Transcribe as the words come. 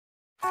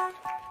They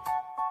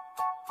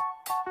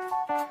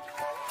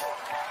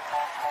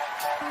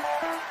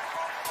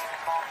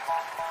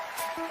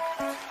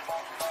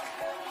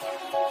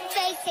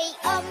say,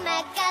 oh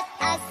my God,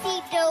 I see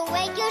the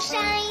way you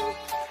shine.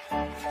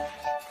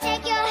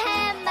 Take your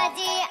hand, my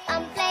dear,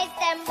 and place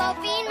them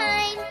both in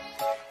mine.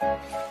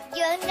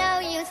 You know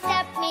you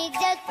stopped me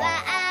just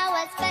while I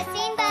was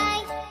passing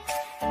by.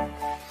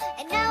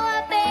 And now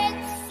I beg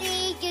to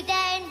see you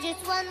dance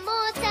just one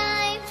more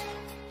time.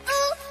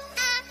 Ooh,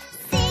 I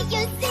see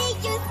you.